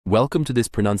Welcome to this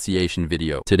pronunciation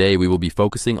video. Today we will be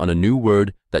focusing on a new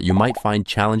word that you might find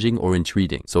challenging or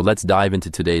intriguing. So let's dive into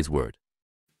today's word.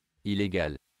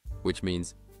 Illégal, which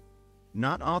means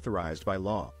not authorized by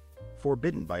law,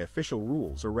 forbidden by official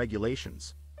rules or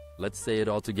regulations. Let's say it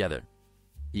all together.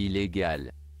 Illégal.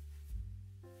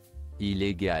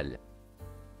 Illégal.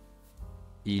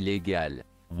 Illégal.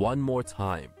 One more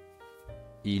time.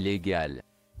 Illégal.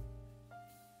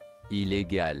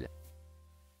 Illégal.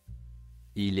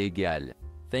 Illégal.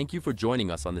 Thank you for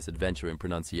joining us on this adventure in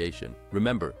pronunciation.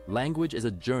 Remember, language is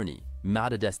a journey,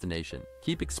 not a destination.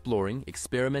 Keep exploring,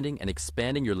 experimenting, and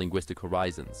expanding your linguistic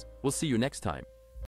horizons. We'll see you next time.